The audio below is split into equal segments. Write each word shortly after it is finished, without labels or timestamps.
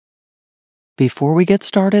Before we get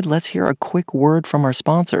started, let's hear a quick word from our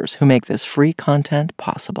sponsors who make this free content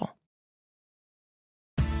possible.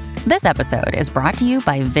 This episode is brought to you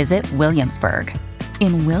by Visit Williamsburg.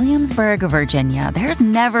 In Williamsburg, Virginia, there's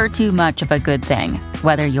never too much of a good thing.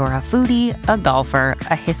 Whether you're a foodie, a golfer,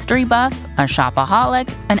 a history buff, a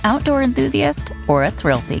shopaholic, an outdoor enthusiast, or a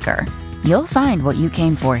thrill seeker, you'll find what you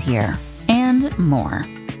came for here and more.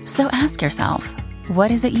 So ask yourself,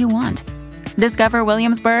 what is it you want? Discover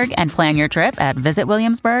Williamsburg and plan your trip at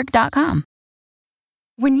visitwilliamsburg.com.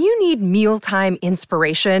 When you need mealtime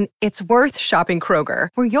inspiration, it's worth shopping Kroger,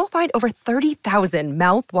 where you'll find over 30,000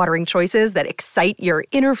 mouth-watering choices that excite your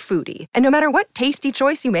inner foodie. And no matter what tasty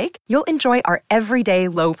choice you make, you'll enjoy our everyday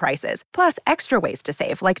low prices, plus extra ways to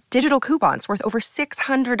save, like digital coupons worth over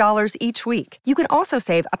 $600 each week. You can also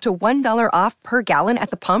save up to $1 off per gallon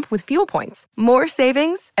at the pump with fuel points. More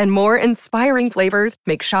savings and more inspiring flavors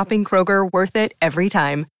make shopping Kroger worth it every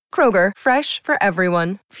time. Kroger, fresh for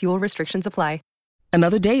everyone. Fuel restrictions apply.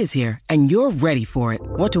 Another day is here, and you're ready for it.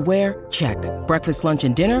 What to wear? Check. Breakfast, lunch,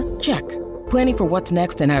 and dinner? Check. Planning for what's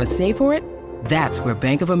next and how to save for it? That's where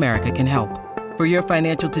Bank of America can help. For your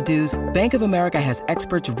financial to-dos, Bank of America has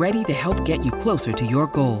experts ready to help get you closer to your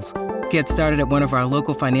goals. Get started at one of our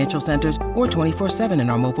local financial centers or 24/7 in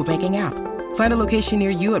our mobile banking app. Find a location near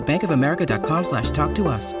you at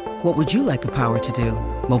bankofamerica.com/talktous. What would you like the power to do?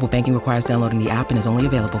 Mobile banking requires downloading the app and is only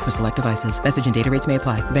available for select devices. Message and data rates may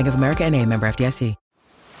apply. Bank of America N.A., member FDIC.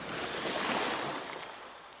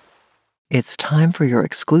 It's time for your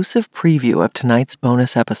exclusive preview of tonight's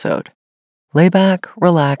bonus episode. Lay back,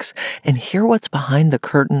 relax, and hear what's behind the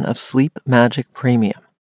curtain of Sleep Magic Premium.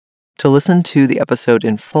 To listen to the episode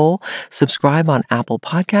in full, subscribe on Apple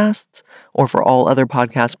Podcasts, or for all other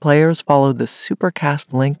podcast players, follow the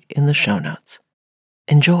Supercast link in the show notes.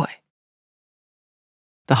 Enjoy.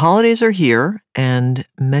 The holidays are here, and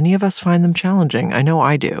many of us find them challenging. I know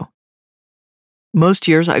I do. Most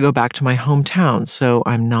years I go back to my hometown, so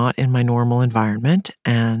I'm not in my normal environment,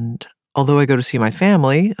 and although I go to see my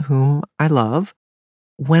family, whom I love,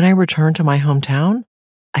 when I return to my hometown,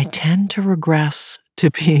 I tend to regress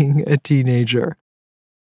to being a teenager.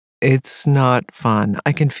 It's not fun.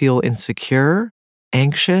 I can feel insecure,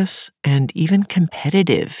 anxious, and even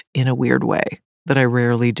competitive in a weird way that I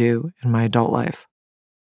rarely do in my adult life.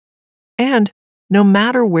 And no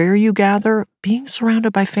matter where you gather, being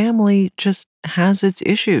surrounded by family just has its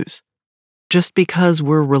issues. Just because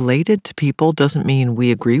we're related to people doesn't mean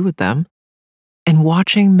we agree with them. And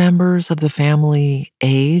watching members of the family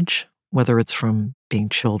age, whether it's from being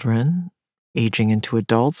children, aging into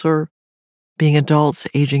adults, or being adults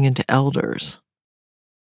aging into elders,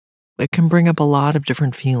 it can bring up a lot of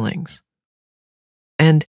different feelings.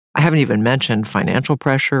 And I haven't even mentioned financial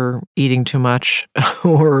pressure, eating too much,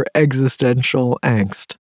 or existential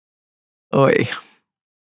angst. Oy.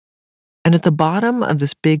 And at the bottom of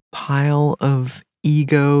this big pile of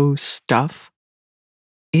ego stuff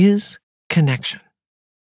is connection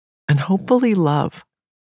and hopefully love.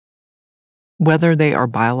 Whether they are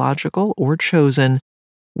biological or chosen,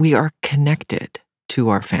 we are connected to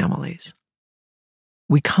our families.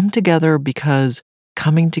 We come together because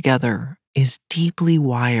coming together is deeply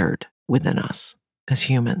wired within us as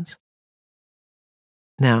humans.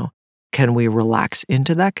 Now, can we relax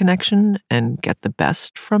into that connection and get the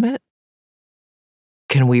best from it?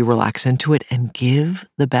 Can we relax into it and give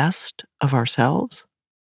the best of ourselves?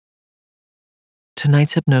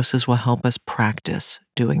 Tonight's hypnosis will help us practice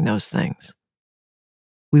doing those things.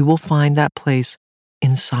 We will find that place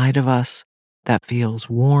inside of us that feels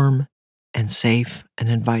warm and safe and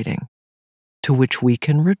inviting, to which we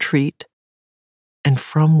can retreat and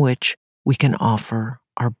from which we can offer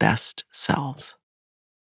our best selves.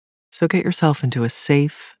 So get yourself into a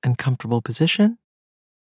safe and comfortable position,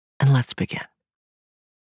 and let's begin.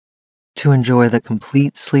 To enjoy the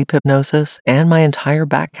complete sleep hypnosis and my entire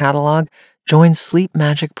back catalog, join Sleep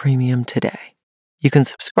Magic Premium today. You can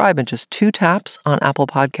subscribe in just 2 taps on Apple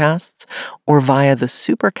Podcasts or via the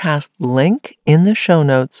Supercast link in the show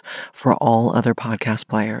notes for all other podcast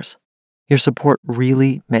players. Your support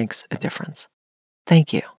really makes a difference. Thank you.